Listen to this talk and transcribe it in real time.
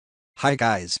Hi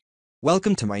guys.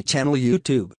 Welcome to my channel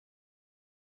YouTube.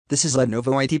 This is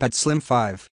Lenovo IdeaPad Slim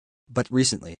 5. But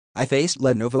recently, I faced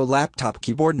Lenovo laptop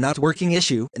keyboard not working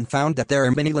issue and found that there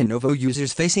are many Lenovo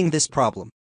users facing this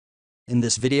problem. In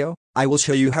this video, I will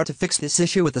show you how to fix this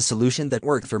issue with a solution that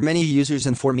worked for many users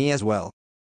and for me as well.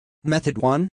 Method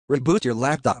 1. Reboot your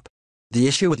laptop. The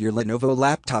issue with your Lenovo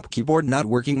laptop keyboard not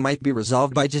working might be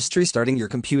resolved by just restarting your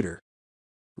computer.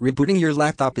 Rebooting your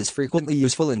laptop is frequently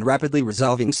useful in rapidly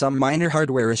resolving some minor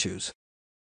hardware issues.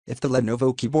 If the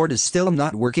Lenovo keyboard is still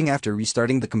not working after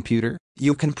restarting the computer,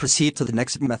 you can proceed to the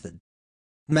next method.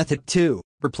 Method 2.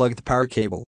 Replug the power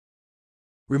cable.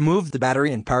 Remove the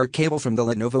battery and power cable from the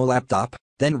Lenovo laptop,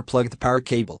 then replug the power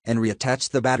cable and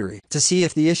reattach the battery to see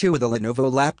if the issue with the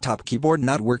Lenovo laptop keyboard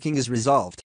not working is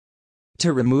resolved.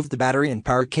 To remove the battery and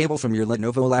power cable from your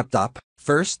Lenovo laptop,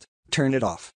 first, turn it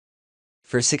off.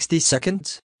 For 60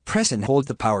 seconds, press and hold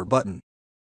the power button.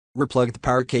 Replug the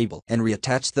power cable and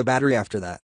reattach the battery after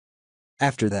that.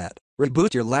 After that,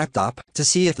 reboot your laptop to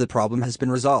see if the problem has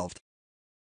been resolved.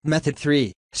 Method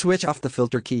 3. Switch off the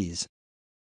filter keys.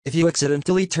 If you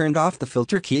accidentally turned off the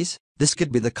filter keys, this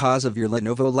could be the cause of your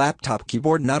Lenovo laptop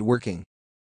keyboard not working.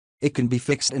 It can be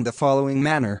fixed in the following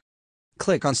manner.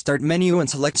 Click on Start menu and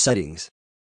select Settings.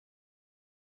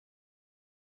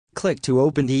 Click to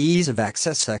open the Ease of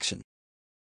Access section.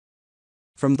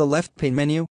 From the left pane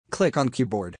menu, click on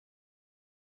Keyboard.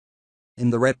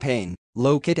 In the right pane,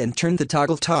 locate and turn the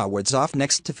toggle towards off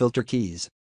next to filter keys.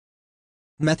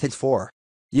 Method 4.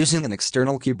 Using an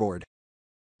external keyboard.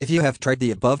 If you have tried the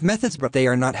above methods but they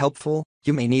are not helpful,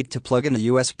 you may need to plug in a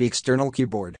USB external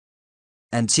keyboard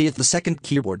and see if the second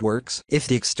keyboard works. If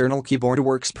the external keyboard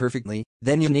works perfectly,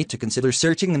 then you need to consider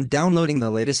searching and downloading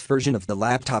the latest version of the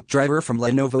laptop driver from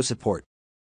Lenovo support.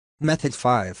 Method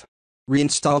 5.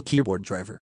 Reinstall keyboard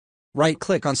driver.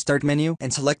 Right-click on Start menu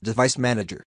and select Device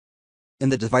Manager. In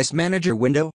the Device Manager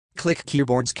window, click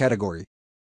Keyboards category.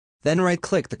 Then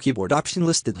right-click the keyboard option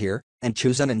listed here, and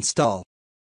choose Uninstall.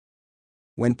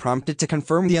 When prompted to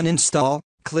confirm the uninstall,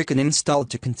 click Uninstall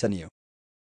to continue.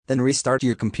 Then restart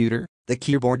your computer. The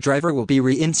keyboard driver will be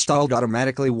reinstalled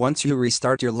automatically once you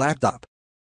restart your laptop.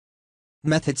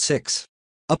 Method 6.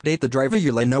 Update the driver.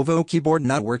 Your Lenovo keyboard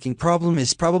not working problem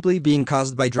is probably being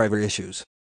caused by driver issues.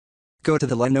 Go to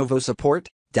the Lenovo support,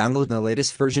 download the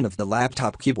latest version of the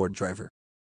laptop keyboard driver.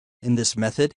 In this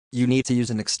method, you need to use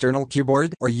an external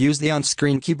keyboard or use the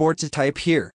on-screen keyboard to type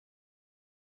here.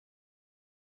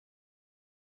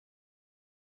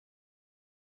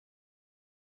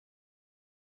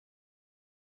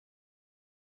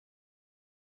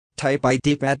 Type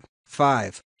IdeaPad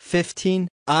 5,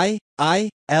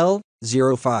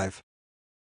 15IIL05.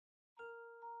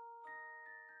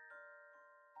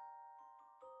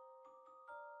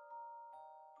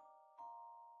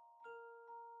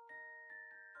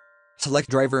 Select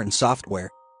Driver and Software.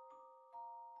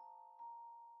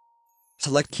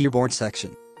 Select Keyboard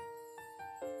section.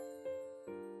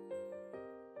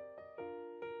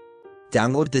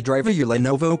 Download the driver your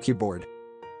Lenovo keyboard.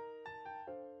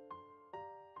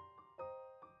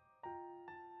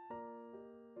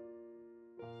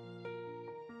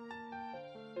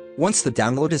 Once the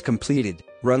download is completed,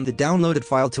 run the downloaded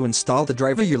file to install the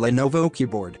driver your Lenovo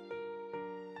keyboard.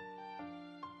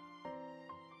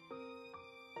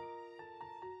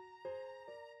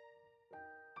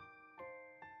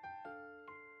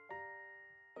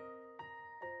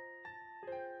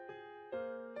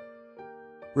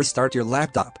 Restart your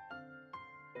laptop.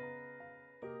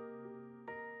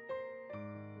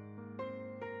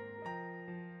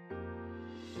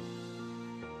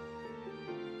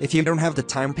 If you don't have the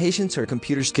time, patience, or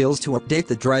computer skills to update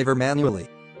the driver manually,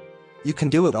 you can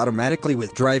do it automatically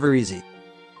with Driver Easy.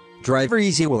 Driver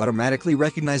Easy will automatically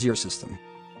recognize your system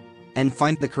and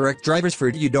find the correct drivers for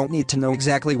it. You don't need to know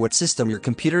exactly what system your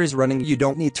computer is running. You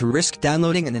don't need to risk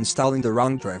downloading and installing the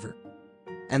wrong driver.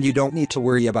 And you don't need to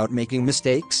worry about making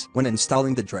mistakes when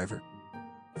installing the driver.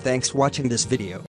 Thanks for watching this video.